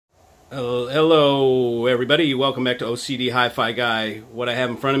Hello everybody, welcome back to OCD Hi-Fi Guy. What I have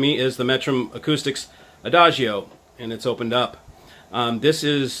in front of me is the Metrum Acoustics Adagio, and it's opened up. This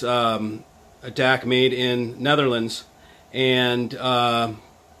is a DAC made in Netherlands, and the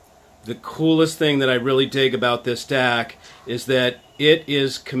coolest thing that I really dig about this DAC is that it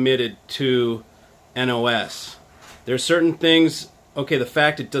is committed to NOS. There's certain things, okay, the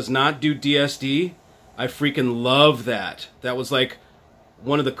fact it does not do DSD, I freaking love that. That was like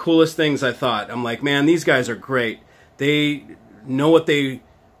one of the coolest things I thought. I'm like, man, these guys are great. They know what they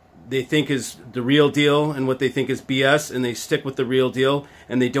think is the real deal and what they think is BS, and they stick with the real deal,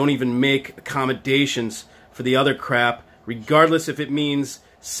 and they don't even make accommodations for the other crap, regardless if it means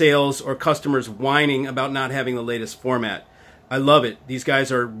sales or customers whining about not having the latest format. I love it. These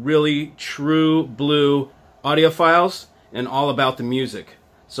guys are really true blue audiophiles and all about the music.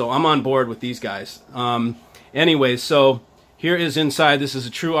 So I'm on board with these guys. Anyway, so here is inside. This is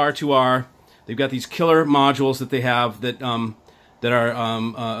a true R2R. They've got these killer modules that they have that are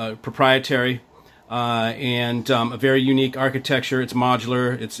proprietary and a very unique architecture. It's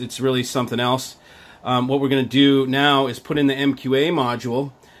modular. It's really something else. What we're going to do now is put in the MQA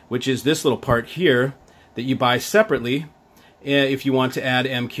module, which is this little part here that you buy separately if you want to add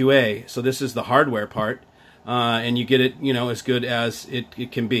MQA. So this is the hardware part. And you get it, you know, as good as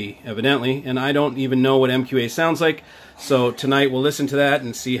it can be, evidently. And I don't even know what MQA sounds like, so tonight we'll listen to that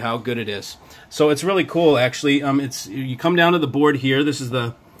and see how good it is. So it's really cool, actually. You come down to the board here. This is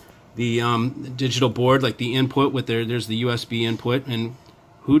the digital board, like the input with there's the USB input. And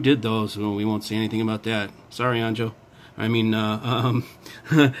who did those? Well, we won't say anything about that. Sorry, Anjo. I mean,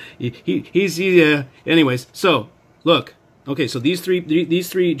 anyways. So look, okay. So these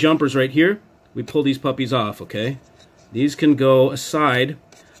three jumpers right here. We pull these puppies off, okay? These can go aside.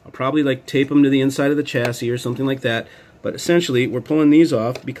 I'll probably like tape them to the inside of the chassis or something like that. But essentially, we're pulling these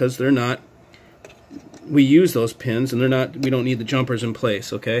off because they're not, we use those pins and they're not, we don't need the jumpers in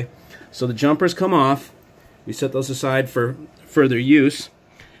place, okay? So the jumpers come off. We set those aside for further use.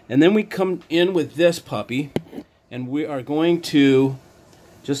 And then we come in with this puppy and we are going to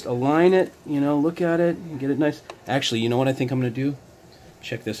just align it, you know, look at it and get it nice. Actually, you know what I think I'm going to do?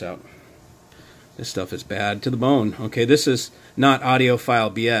 Check this out. This stuff is bad to the bone. Okay, this is not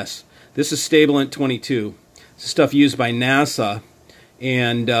audiophile BS. This is Stabilant 22. This is stuff used by NASA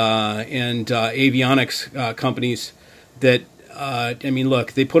and avionics companies that, I mean,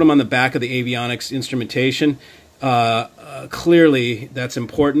 look, they put them on the back of the avionics instrumentation. Clearly, that's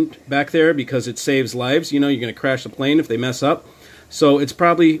important back there because it saves lives. You know, you're going to crash the plane if they mess up. So it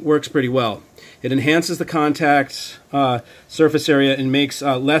probably works pretty well. It enhances the contact surface area and makes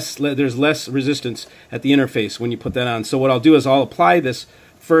there's less resistance at the interface when you put that on. So what I'll do is I'll apply this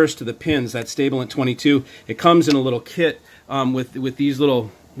first to the pins, that Stabilant 22. It comes in a little kit with these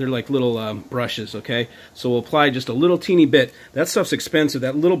little, they're like little brushes, okay? So we'll apply just a little teeny bit. That stuff's expensive.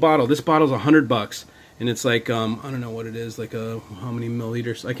 That little bottle, this bottle's $100. And it's like, I don't know what it is, like how many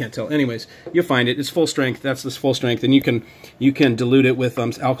milliliters, I can't tell. Anyways, you'll find it. It's full strength. That's this full strength. And you can dilute it with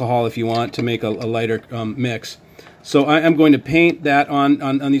alcohol if you want to make a lighter mix. So I'm going to paint that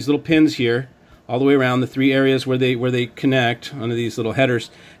on these little pins here, all the way around the three areas where they connect onto these little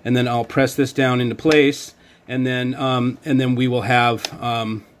headers. And then I'll press this down into place. And then we will have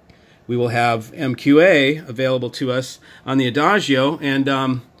MQA available to us on the Adagio.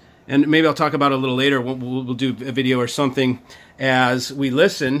 And maybe I'll talk about it a little later. We'll do a video or something as we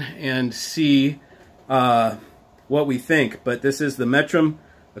listen and see what we think. But this is the Metrum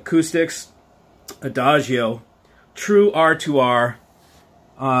Acoustics Adagio, true R2R,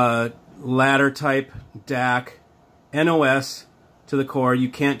 ladder type DAC, NOS to the core. You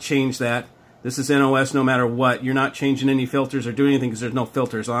can't change that. This is NOS no matter what. You're not changing any filters or doing anything because there's no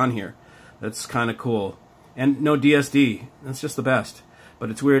filters on here. That's kind of cool. And no DSD. That's just the best. But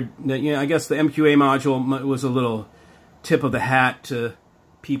it's weird that, you know, I guess the MQA module was a little tip of the hat to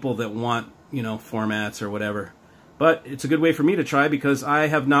people that want, you know, formats or whatever. But it's a good way for me to try because I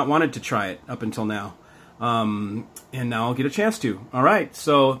have not wanted to try it up until now. And now I'll get a chance to. All right,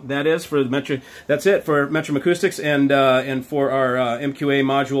 so that is for the Metrum. That's it for Metrum Acoustics and for our MQA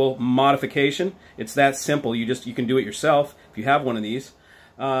module modification. It's that simple. You can do it yourself if you have one of these.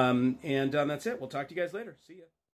 And that's it. We'll talk to you guys later. See ya.